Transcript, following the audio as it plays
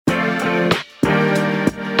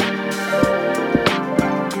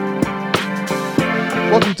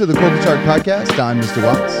to the Corporate Shark Podcast. I'm Mr.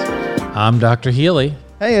 Watts. I'm Dr. Healy.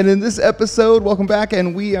 Hey, and in this episode, welcome back,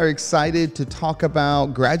 and we are excited to talk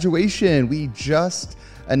about graduation. We just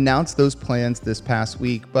announced those plans this past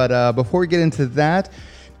week, but before we get into that,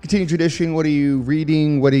 continue tradition. What are you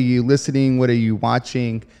reading? What are you listening? What are you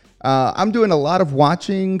watching? I'm doing a lot of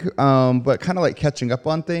watching, but kind of like catching up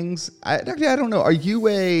on things. I don't know. Are you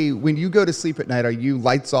when you go to sleep at night, are you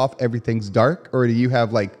lights off, everything's dark, or do you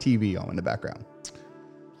have like TV on in the background?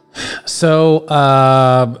 So,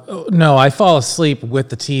 no, I fall asleep with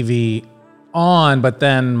the TV on, but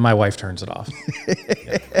then my wife turns it off.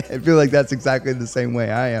 I feel like that's exactly the same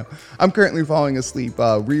way I am. I'm currently falling asleep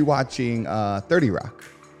rewatching 30 Rock.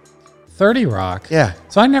 30 Rock? Yeah.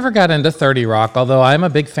 So I never got into 30 Rock, although I'm a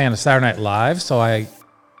big fan of Saturday Night Live, so I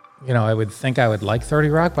would think I would like 30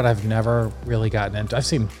 Rock, but I've never really gotten into. I've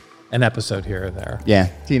seen an episode here or there. Yeah,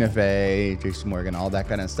 Tina Fey, Jason Morgan, all that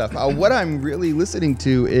kind of stuff. What I'm really listening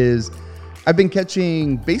to is I've been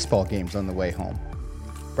catching baseball games on the way home.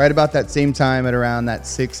 Right about that same time at around that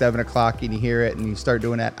 6, 7 o'clock, and you hear it and you start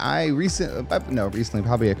doing that. I recently,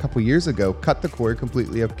 probably a couple years ago, cut the cord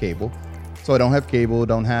completely of cable. So I don't have cable,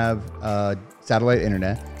 don't have satellite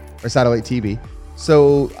internet or satellite TV.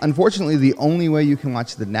 So unfortunately, the only way you can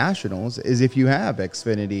watch the Nationals is if you have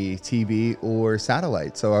Xfinity TV or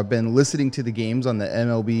satellite. So I've been listening to the games on the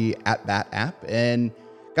MLB At Bat app and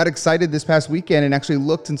got excited this past weekend and actually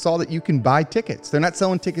looked and saw that you can buy tickets. They're not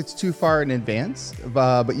selling tickets too far in advance,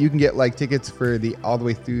 but you can get like tickets for all the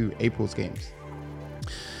way through April's games.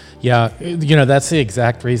 Yeah, that's the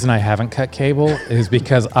exact reason I haven't cut cable is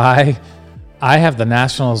because I have the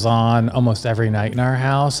Nationals on almost every night in our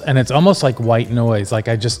house, and it's almost like white noise. Like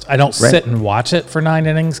I don't sit and watch it for 9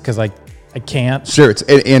 innings because I can't. Sure,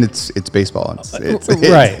 it's baseball. It's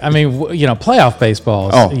right. I mean, playoff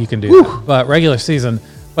baseball, you can do that, but regular season.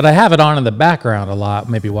 But I have it on in the background a lot,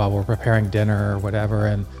 maybe while we're preparing dinner or whatever,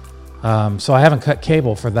 and so I haven't cut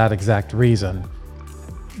cable for that exact reason.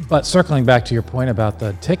 But circling back to your point about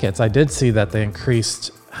the tickets, I did see that they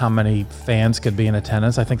increased how many fans could be in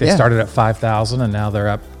attendance. I think they started at 5,000 and now they're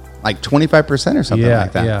up like 25% or something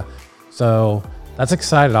like that. Yeah. So that's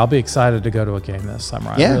excited. I'll be excited to go to a game this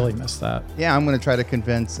summer. I really miss that. Yeah, I'm going to try to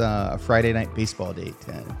convince a Friday night baseball date.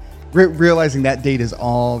 And realizing that date is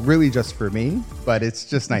all really just for me, but it's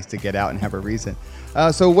just nice to get out and have a reason.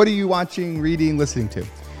 So what are you watching, reading, listening to?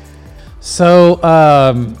 So,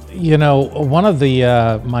 one of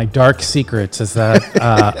the my dark secrets is that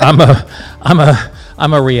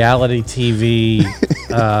I'm a reality TV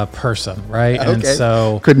person, right? Okay. And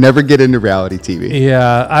so could never get into reality TV.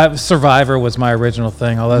 Yeah, Survivor was my original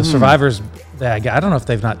thing. Although Survivor's, I don't know if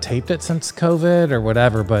they've not taped it since COVID or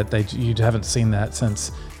whatever, but you haven't seen that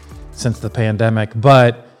since the pandemic.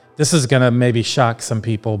 But this is gonna maybe shock some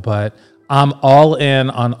people, but I'm all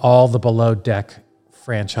in on all the Below Deck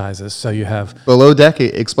franchises. So you have Below Deck.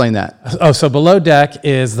 Explain that. So Below Deck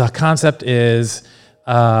is the concept is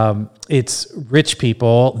it's rich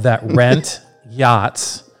people that rent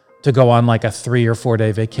yachts to go on like a 3 or 4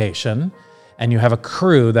 day vacation, and you have a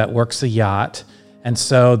crew that works the yacht. And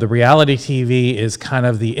so the reality TV is kind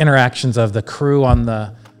of the interactions of the crew on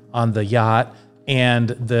the yacht and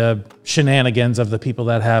the shenanigans of the people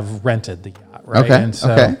that have rented the yacht, right? Okay.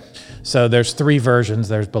 And so there's 3 versions.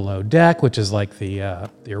 There's Below Deck, which is like the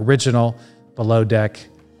original Below Deck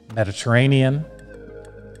Mediterranean,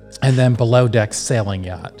 and then Below Deck Sailing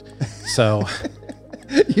Yacht. So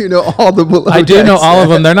you know all the Below I do know all of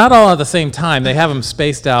them. They're not all at the same time. They have them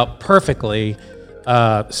spaced out perfectly,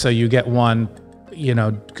 so you get one,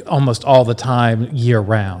 almost all the time year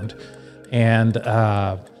round. And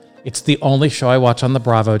it's the only show I watch on the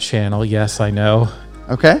Bravo channel. Yes, I know.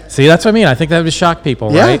 Okay. See, that's what I mean. I think that would shock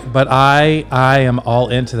people, Yeah. right? But I am all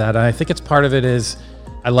into that. And I think it's part of it is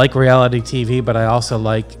I like reality TV, but I also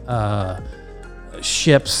like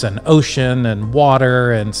ships and ocean and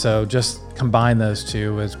water. And so just combine those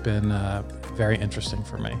two has been very interesting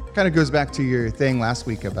for me. Kind of goes back to your thing last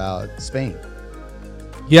week about Spain.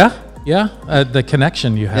 Yeah. The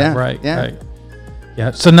connection you have, right? Yeah. Right.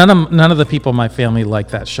 Yeah. So none of the people in my family like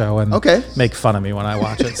that show and make fun of me when I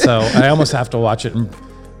watch it. So I almost have to watch it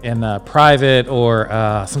in private, or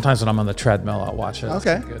sometimes when I'm on the treadmill, I'll watch it.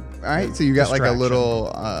 Okay. Good. All right. So you got like a little.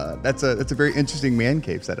 That's a very interesting man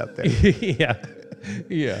cave set up there.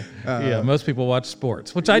 Yeah. Most people watch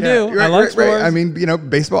sports, which I do. I like sports. Right. I mean,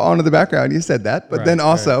 baseball on in the background. You said that, but then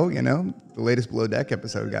also, the latest Below Deck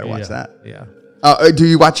episode. Got to watch that. Yeah. Do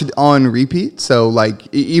you watch it on repeat? So,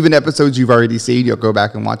 like, even episodes you've already seen, you'll go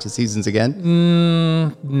back and watch the seasons again?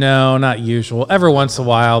 No, not usual. Every once in a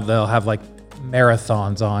while, they'll have, like,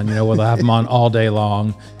 marathons on, where they'll have them on all day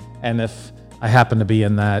long. And if I happen to be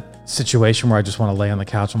in that situation where I just want to lay on the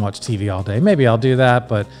couch and watch TV all day, maybe I'll do that,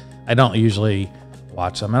 but I don't usually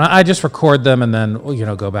watch them. And I just record them and then,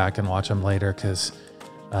 go back and watch them later because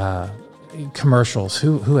commercials,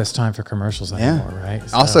 who has time for commercials anymore, right?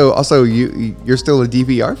 So, also, you're still a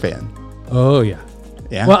DVR fan. Oh, yeah.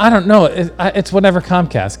 Yeah. Well, I don't know. It's whatever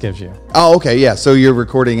Comcast gives you. Oh, okay. Yeah. So you're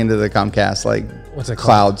recording into the Comcast, what's it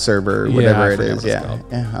cloud server, whatever it is. Yeah.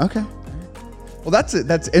 Yeah. Okay. Well,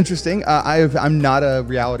 that's interesting. I'm not a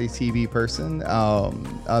reality TV person.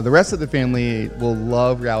 The rest of the family will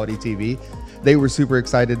love reality TV. They were super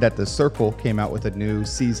excited that The Circle came out with a new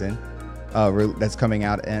season that's coming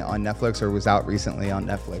out on Netflix or was out recently on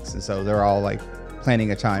Netflix. And so they're all like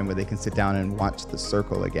planning a time where they can sit down and watch The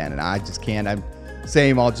Circle again. And I just can't.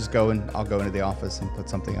 I'll just go into the office and put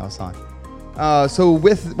something else on.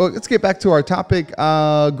 Let's get back to our topic.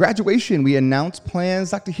 Graduation. We announced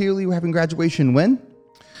plans. Dr. Healy, we're having graduation when?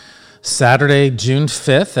 Saturday, June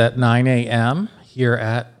 5th at 9 a.m. here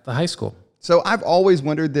at the high school. So I've always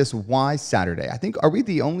wondered this, why Saturday? Are we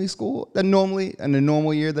the only school that normally in a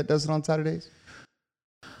normal year that does it on Saturdays?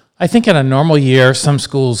 I think in a normal year, some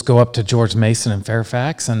schools go up to George Mason in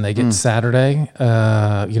Fairfax and they get Saturday.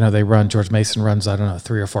 George Mason runs,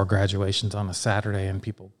 3 or 4 graduations on a Saturday and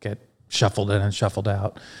people get shuffled in and shuffled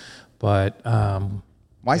out. But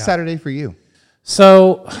why Saturday for you?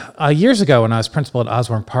 So years ago when I was principal at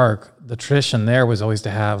Osborne Park, the tradition there was always to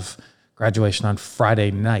have graduation on Friday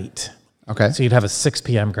night. Okay. So you'd have a 6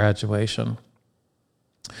 p.m. graduation.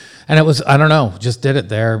 And it was, just did it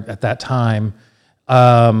there at that time.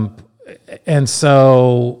 And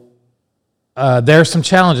so there are some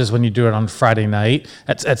challenges when you do it on Friday night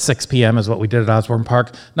at 6 p.m. is what we did at Osborne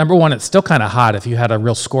Park. Number one, it's still kind of hot. If you had a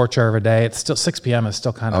real scorcher of a day, it's still 6 p.m. is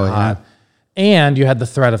still kind of hot. Yeah. And you had the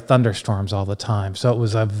threat of thunderstorms all the time. So it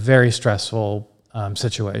was a very stressful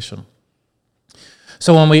situation.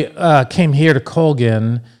 So when we came here to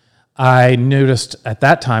Colgan, I noticed at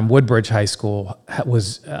that time Woodbridge High School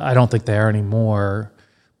was, I don't think they are anymore,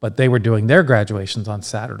 but they were doing their graduations on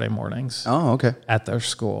Saturday mornings. Oh, okay. At their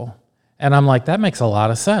school. And I'm like, that makes a lot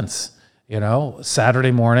of sense.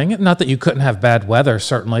 Saturday morning, not that you couldn't have bad weather,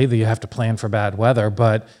 certainly, that you have to plan for bad weather,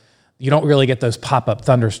 but you don't really get those pop-up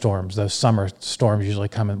thunderstorms. Those summer storms usually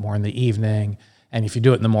come more in the evening. And if you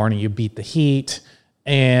do it in the morning, you beat the heat.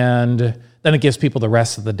 And then it gives people the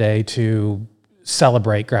rest of the day to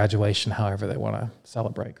celebrate graduation however they want to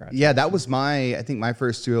celebrate graduation. Yeah, that was I think my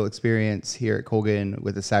first real experience here at Colgan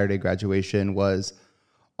with a Saturday graduation was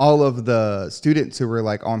all of the students who were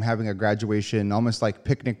like, oh, I'm having a graduation, almost like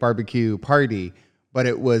picnic barbecue party, but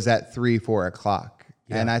it was at 3-4 o'clock.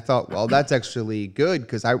 Yeah. And I thought, well, that's actually good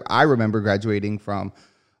because I remember graduating from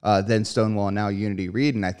then Stonewall, now Unity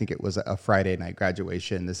Reed, and I think it was a Friday night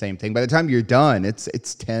graduation, the same thing. By the time you're done,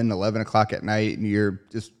 it's 10, 11 o'clock at night, and you're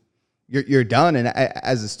done. And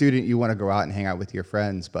as a student, you want to go out and hang out with your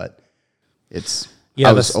friends, but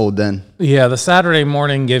I was old then. Yeah, the Saturday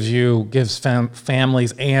morning gives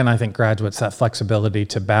families and I think graduates that flexibility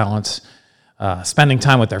to balance spending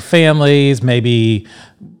time with their families, maybe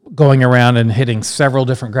going around and hitting several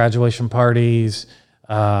different graduation parties.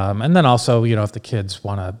 And then also, if the kids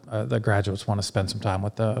the graduates want to spend some time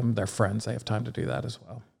with their friends, they have time to do that as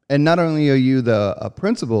well. And not only are you a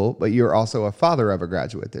principal, but you're also a father of a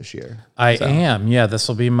graduate this year. I am. Yeah, this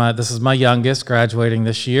is my youngest graduating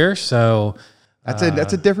this year. So that's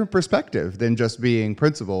a different perspective than just being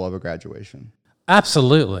principal of a graduation.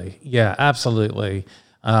 Absolutely. Yeah, absolutely.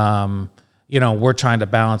 We're trying to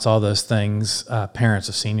balance all those things. Parents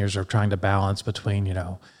of seniors are trying to balance between,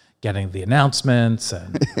 getting the announcements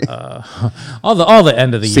and all the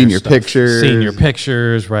end of the year stuff. Senior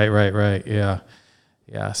pictures. Right.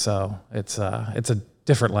 Yeah. So it's a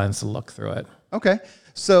different lens to look through it. Okay.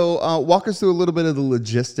 So walk us through a little bit of the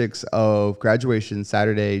logistics of graduation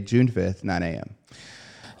Saturday, June 5th, 9 a.m.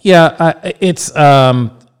 Yeah, it's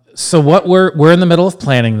so what we're in the middle of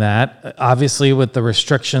planning that. Obviously, with the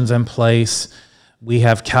restrictions in place, we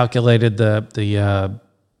have calculated all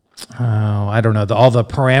the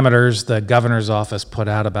parameters the governor's office put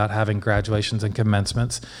out about having graduations and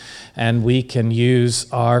commencements, and we can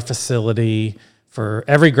use our facility for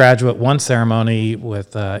every graduate, one ceremony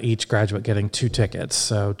with each graduate getting 2 tickets,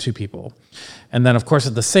 so 2 people. And then, of course,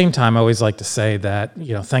 at the same time, I always like to say that,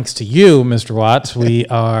 thanks to you, Mr. Watts, we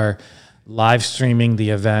are live streaming the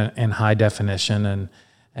event in high definition.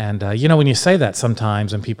 And when you say that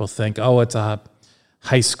sometimes and people think, oh, it's a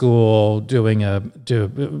high school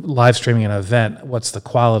live streaming an event, what's the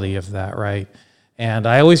quality of that, right? And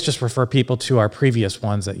I always just refer people to our previous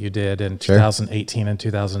ones that you did in 2018 and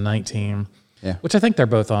 2019. Yeah. which I think they're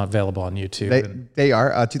both available on YouTube. They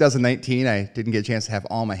are. 2019, I didn't get a chance to have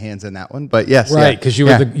all my hands in that one, but yes. Right, because you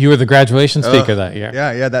were the graduation speaker that year.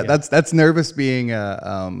 Yeah. That's nervous being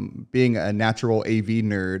a natural AV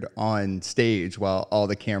nerd on stage while all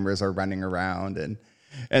the cameras are running around and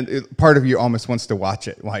part of you almost wants to watch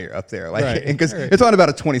it while you're up there, like because it's on about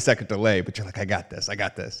a 20-second delay, but you're like, I got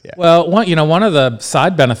this. Yeah. Well, one of the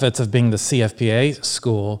side benefits of being the CFPA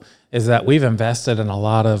school is that we've invested in a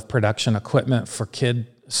lot of production equipment for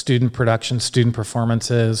student production, student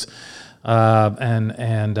performances,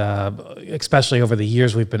 and especially over the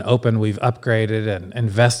years we've been open, we've upgraded and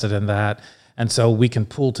invested in that. And so we can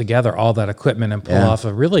pull together all that equipment and pull off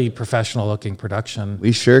a really professional-looking production.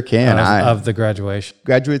 We sure can. Of the graduation.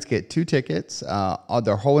 Graduates get 2 tickets,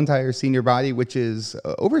 their whole entire senior body, which is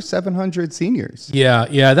over 700 seniors.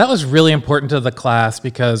 Yeah, that was really important to the class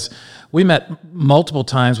because we met multiple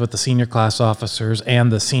times with the senior class officers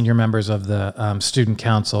and the senior members of the student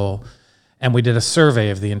council, and we did a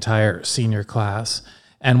survey of the entire senior class.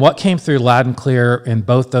 And what came through loud and clear in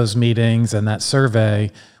both those meetings and that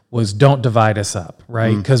survey was don't divide us up,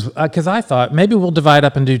 right? Because I thought maybe we'll divide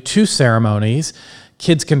up and do 2 ceremonies.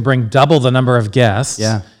 Kids can bring double the number of guests.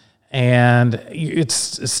 Yeah. And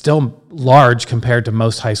it's still large compared to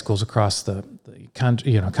most high schools across the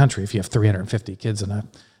country if you have 350 kids in a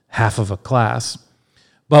half of a class.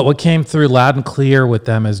 But what came through loud and clear with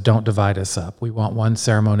them is don't divide us up. We want one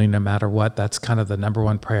ceremony no matter what. That's kind of the number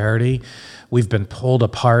one priority. We've been pulled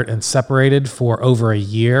apart and separated for over a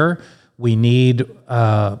year. We need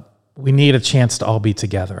a chance to all be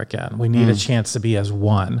together again. We need a chance to be as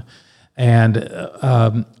one.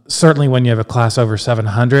 And certainly when you have a class over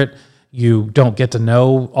 700, you don't get to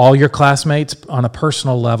know all your classmates on a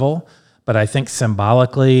personal level. But I think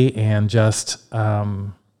symbolically and just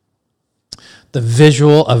the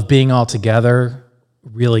visual of being all together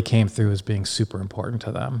really came through as being super important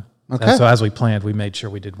to them. Okay. So as we planned, we made sure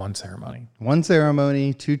we did one ceremony. 1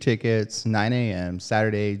 ceremony, 2 tickets, 9 a.m.,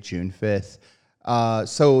 Saturday, June 5th.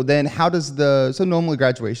 So then how does normally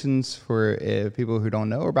graduations for people who don't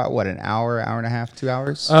know are about what, an hour and a half, 2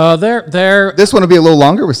 hours? This one will be a little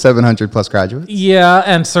longer with 700 plus graduates. Yeah,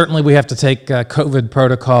 and certainly we have to take COVID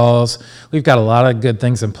protocols. We've got a lot of good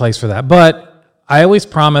things in place for that. But I always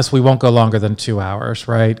promise we won't go longer than 2 hours,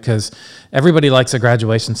 right? Because everybody likes a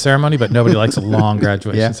graduation ceremony, but nobody likes a long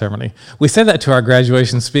graduation ceremony. We say that to our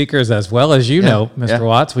graduation speakers as well, as you know, Mr.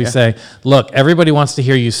 Watts. We say, look, everybody wants to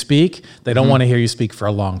hear you speak. They don't want to hear you speak for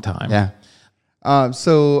a long time. Yeah.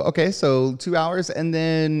 So 2 hours. And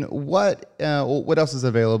then what else is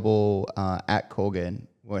available at Colgan?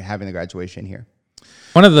 We're having the graduation here.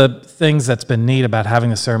 One of the things that's been neat about having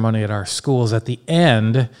the ceremony at our school is at the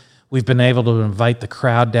end, we've been able to invite the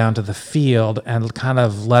crowd down to the field and kind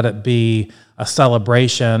of let it be a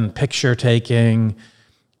celebration, picture taking.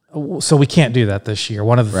 So we can't do that this year.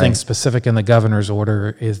 One of the things specific in the governor's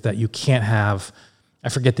order is that you can't have, I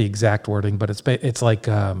forget the exact wording, but it's like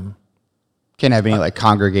can't have any like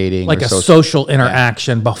congregating, like a social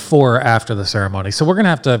interaction before or after the ceremony. So we're going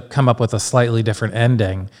to have to come up with a slightly different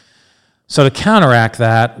ending. So to counteract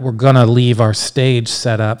that, we're going to leave our stage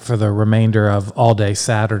set up for the remainder of all day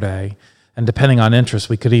Saturday. And depending on interest,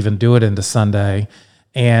 we could even do it into Sunday.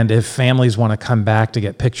 And if families want to come back to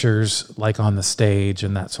get pictures like on the stage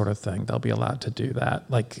and that sort of thing, they'll be allowed to do that.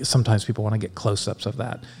 Like sometimes people want to get close-ups of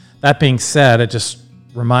that. That being said, it just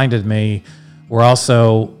reminded me, we're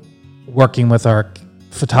also working with our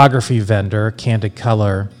photography vendor, Candid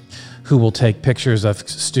Color, who will take pictures of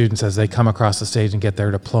students as they come across the stage and get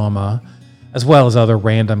their diploma, as well as other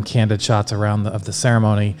random candid shots around of the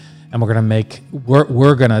ceremony. And we're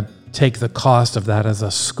going to take the cost of that as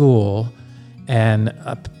a school, and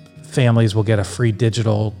families will get a free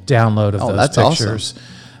digital download of those pictures.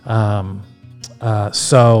 Awesome.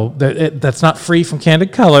 So that's not free from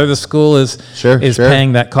Candid Color. The school is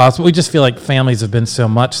paying that cost. But we just feel like families have been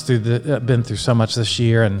through so much this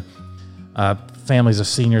year, and families of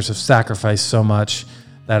seniors have sacrificed so much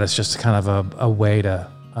that it's just kind of a way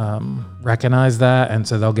to recognize that, and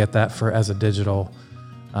so they'll get that as a digital,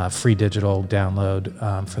 free digital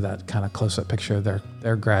download for that kind of close-up picture of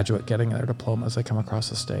their graduate getting their diploma as they come across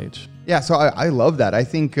the stage. Yeah, so I love that. I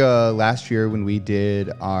think last year when we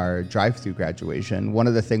did our drive-through graduation, one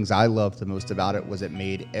of the things I loved the most about it was it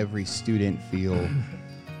made every student feel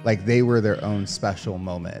like they were their own special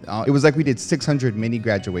moment. It was like we did 600 mini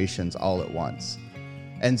graduations all at once.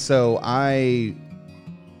 And so I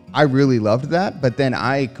really loved that, but then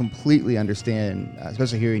I completely understand,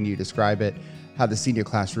 especially hearing you describe it, how the senior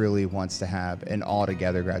class really wants to have an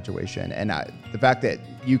all-together graduation. And the fact that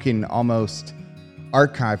you can almost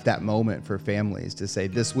archive that moment for families to say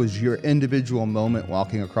this was your individual moment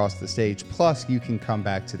walking across the stage. Plus, you can come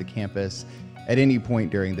back to the campus at any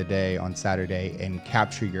point during the day on Saturday and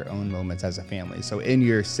capture your own moments as a family. So in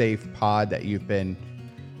your safe pod that you've been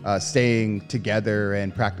staying together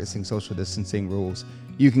and practicing social distancing rules,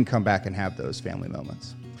 you can come back and have those family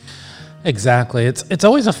moments. Exactly. It's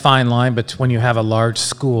always a fine line between when you have a large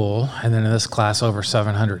school, and then in this class over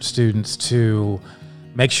 700 students, to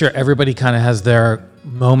make sure everybody kind of has their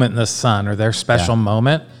moment in the sun or their special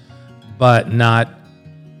moment, but not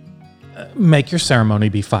make your ceremony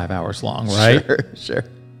be 5 hours long, right? Sure.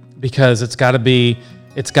 Because it's got to be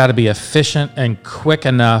efficient and quick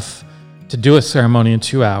enough to do a ceremony in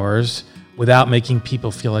 2 hours without making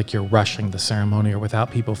people feel like you're rushing the ceremony, or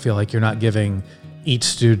without people feel like you're not giving each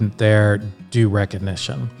student their due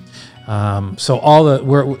recognition.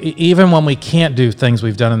 So even when we can't do things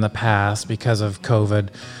we've done in the past because of COVID,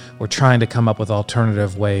 we're trying to come up with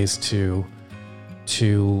alternative ways to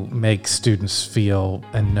make students feel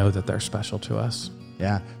and know that they're special to us.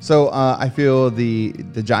 Yeah. So I feel the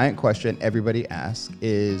giant question everybody asks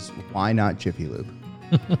is, why not Jiffy Lube?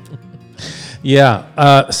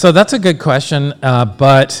 Yeah. So that's a good question,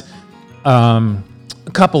 but a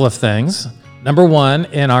couple of things. Number one,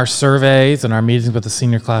 in our surveys and our meetings with the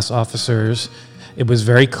senior class officers, it was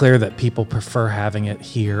very clear that people prefer having it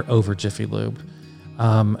here over Jiffy Lube.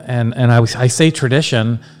 And I say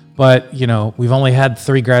tradition, but we've only had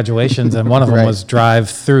 3 graduations, and one of them was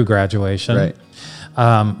drive-through graduation. Right.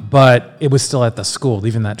 But it was still at the school.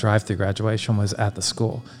 Even that drive-through graduation was at the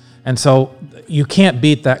school. And so you can't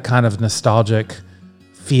beat that kind of nostalgic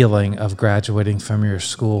feeling of graduating from your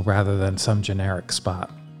school rather than some generic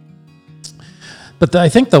spot. But I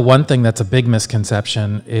think the one thing that's a big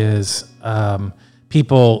misconception is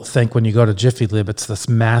people think when you go to Jiffy Lube, it's this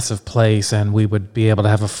massive place and we would be able to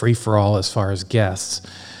have a free-for-all as far as guests.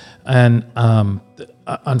 And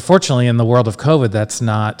unfortunately, in the world of COVID, that's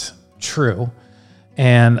not true.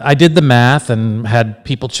 And I did the math and had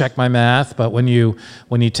people check my math, but when you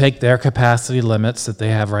take their capacity limits that they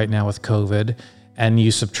have right now with COVID, and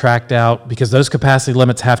you subtract out, because those capacity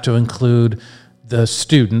limits have to include the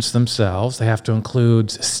students themselves, they have to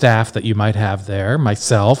include staff that you might have there,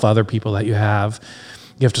 myself, other people that you have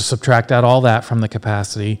to subtract out all that from the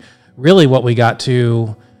capacity. Really what we got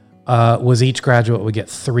to was each graduate would get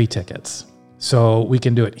 3 tickets. So we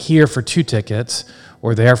can do it here for 2 tickets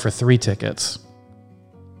or there for 3 tickets.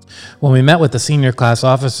 When we met with the senior class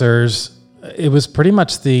officers, it was pretty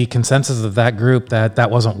much the consensus of that group that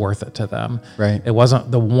wasn't worth it to them. Right. It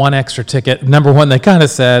wasn't the one extra ticket. Number one, they kind of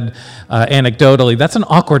said, anecdotally, that's an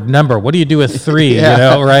awkward number. What do you do with 3?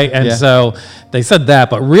 Right? And so they said that,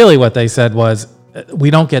 but really what they said was, we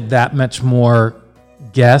don't get that much more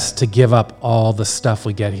guests to give up all the stuff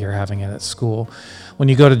we get here having it at school. When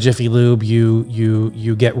you go to Jiffy Lube,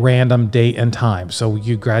 you get random date and time. So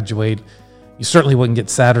you graduate. You certainly wouldn't get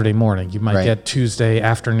Saturday morning. You might get Tuesday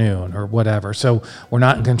afternoon or whatever. So we're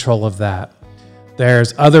not in control of that.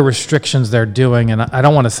 There's other restrictions they're doing, and I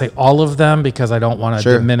don't want to say all of them because I don't want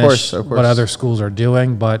to diminish of course. what other schools are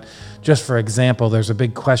doing. But just for example, there's a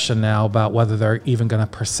big question now about whether they're even going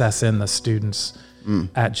to process in the students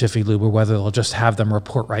at Jiffy Lube, or whether they'll just have them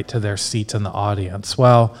report right to their seats in the audience.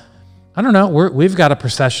 Well, I don't know. We've got a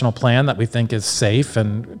processional plan that we think is safe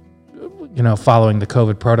and following the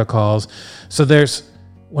COVID protocols. So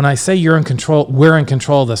when I say we're in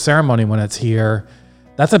control of the ceremony when it's here,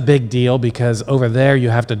 that's a big deal, because over there you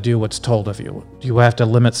have to do what's told of you. You have to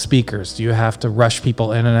limit speakers. You have to rush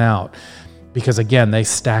people in and out, because again, they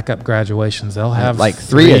stack up graduations. They'll have like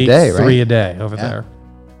 3 a day, right? 3 a day over there.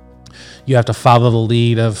 You have to follow the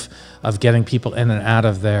lead of getting people in and out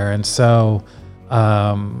of there. And so,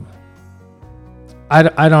 I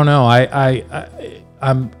don't know.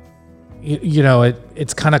 I'm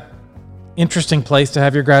it's kind of interesting place to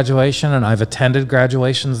have your graduation, and I've attended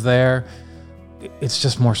graduations there. It's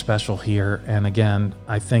just more special here. And again,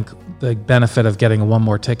 I think the benefit of getting one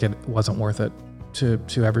more ticket wasn't worth it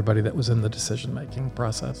to everybody that was in the decision-making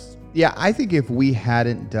process. Yeah, I think if we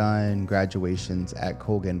hadn't done graduations at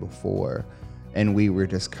Colgan before and we were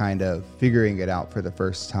just kind of figuring it out for the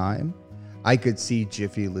first time, I could see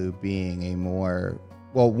Jiffy Lube being a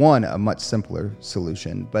much simpler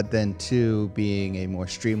solution, but then 2, being a more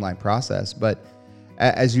streamlined process. But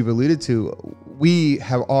as you've alluded to, we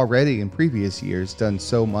have already in previous years done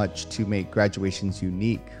so much to make graduations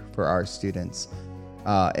unique for our students.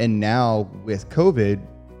 And now with COVID,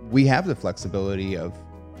 we have the flexibility of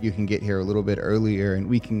you can get here a little bit earlier, and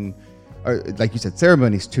we can, like you said,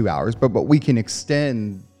 ceremony's 2 hours, but we can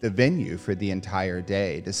extend the venue for the entire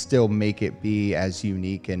day to still make it be as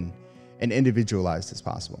unique and and individualized as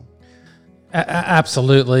possible.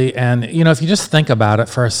 Absolutely. And, if you just think about it,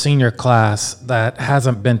 for a senior class that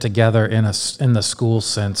hasn't been together in the school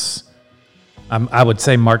since, I would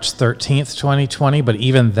say March 13th, 2020, but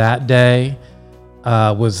even that day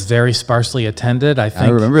was very sparsely attended. I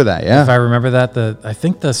remember that, yeah. If I remember that, I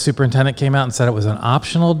think the superintendent came out and said it was an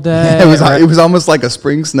optional day. Yeah, it was almost like a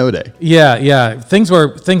spring snow day. Yeah. Things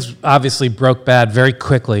obviously broke bad very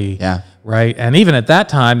quickly. Yeah. Right. And even at that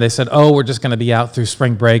time, they said, we're just going to be out through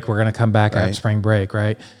spring break. We're going to come back after spring break.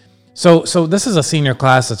 Right. So this is a senior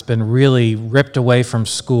class that's been really ripped away from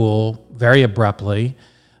school very abruptly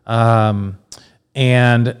and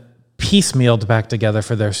piecemealed back together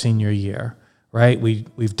for their senior year. Right.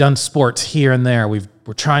 We've done sports here and there.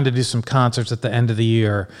 We're trying to do some concerts at the end of the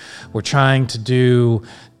year. We're trying to do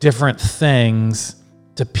different things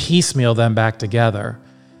to piecemeal them back together.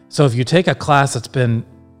 So if you take a class that's been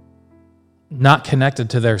not connected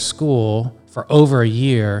to their school for over a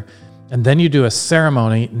year, and then you do a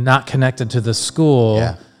ceremony not connected to the school,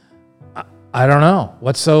 I don't know.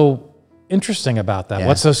 What's so interesting about that?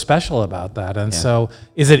 What's so special about that? And so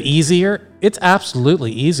is it easier? It's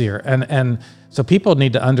absolutely easier. And so people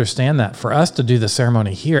need to understand that for us to do the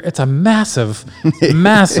ceremony here, it's a massive,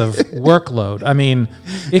 massive workload. I mean,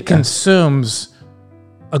 it consumes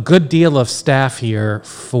a good deal of staff here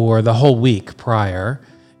for the whole week prior.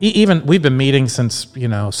 Even we've been meeting since,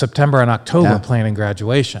 September and October planning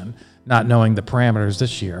graduation, not knowing the parameters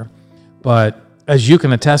this year. But as you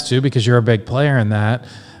can attest to, because you're a big player in that,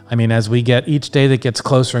 I mean, as we get each day that gets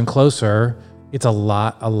closer and closer, it's a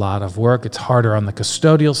lot of work. It's harder on the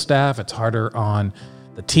custodial staff. It's harder on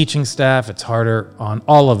the teaching staff. It's harder on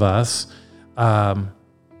all of us. But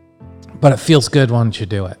it feels good once you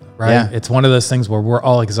do it, right? Yeah. It's one of those things where we're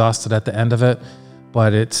all exhausted at the end of it,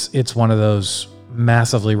 but it's one of those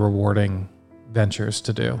massively rewarding ventures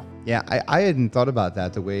to do. Yeah, I hadn't thought about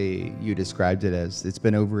that the way you described it, as it's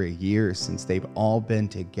been over a year since they've all been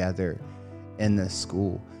together in the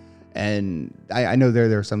school. And I know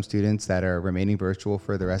there are some students that are remaining virtual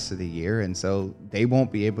for the rest of the year, and so they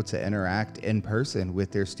won't be able to interact in person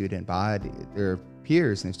with their student body, their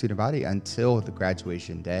peers and their student body until the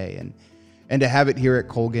graduation day. And to have it here at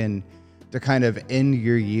Colgan to kind of end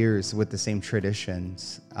your years with the same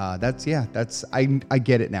traditions. I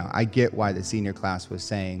get it now. I get why the senior class was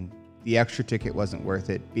saying the extra ticket wasn't worth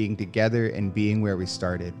it. Being together and being where we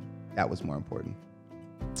started, that was more important.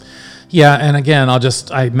 Yeah, and again,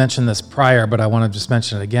 I mentioned this prior, but I want to just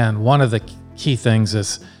mention it again. One of the key things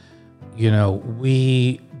is,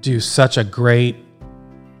 we do such a great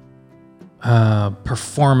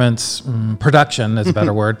production is a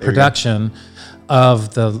better word, production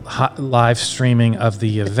of the live streaming of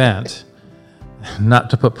the event. Not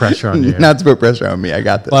to put pressure on you. Not to put pressure on me. I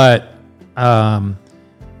got this. But to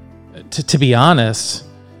be honest,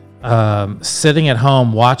 sitting at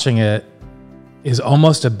home watching it is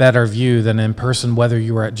almost a better view than in person, whether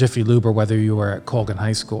you were at Jiffy Lube or whether you were at Colgan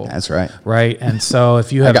High School. That's right. Right. And so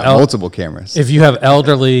if you have multiple cameras, if you have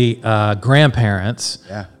elderly grandparents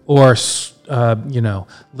or,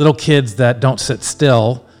 little kids that don't sit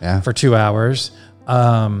still for 2 hours,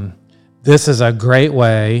 this is a great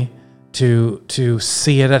way to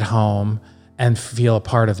see it at home and feel a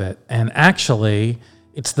part of it. And actually,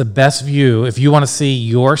 it's the best view. If you want to see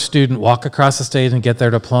your student walk across the stage and get their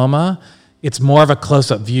diploma, it's more of a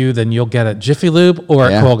close-up view than you'll get at Jiffy Lube or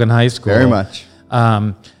at Colgan High School. Very much.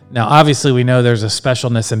 Now, obviously, we know there's a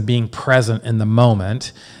specialness in being present in the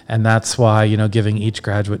moment, and that's why, giving each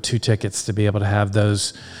graduate 2 tickets to be able to have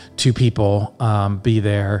those 2 people be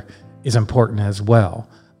there is important as well.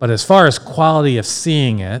 But as far as quality of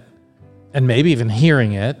seeing it, and maybe even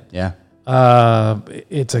hearing it,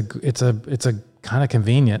 it's a kind of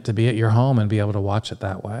convenient to be at your home and be able to watch it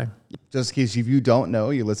that way. Just in case if you don't know,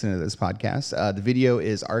 you listen to this podcast, the video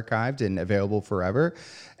is archived and available forever,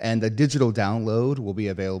 and the digital download will be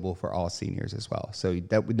available for all seniors as well. So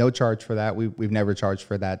no charge for that. We've never charged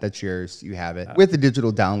for that. That's yours. You have it. With the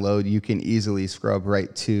digital download, you can easily scrub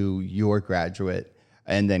right to your graduate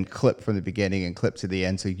and then clip from the beginning and clip to the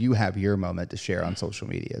end, so you have your moment to share on social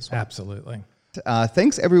media as well. Absolutely.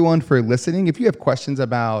 Thanks, everyone, for listening. If you have questions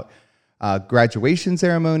about graduation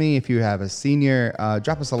ceremony, if you have a senior,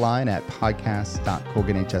 drop us a line at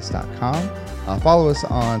podcast.colganhs.com. Follow us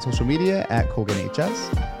on social media at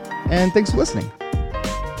ColganHS. And thanks for listening.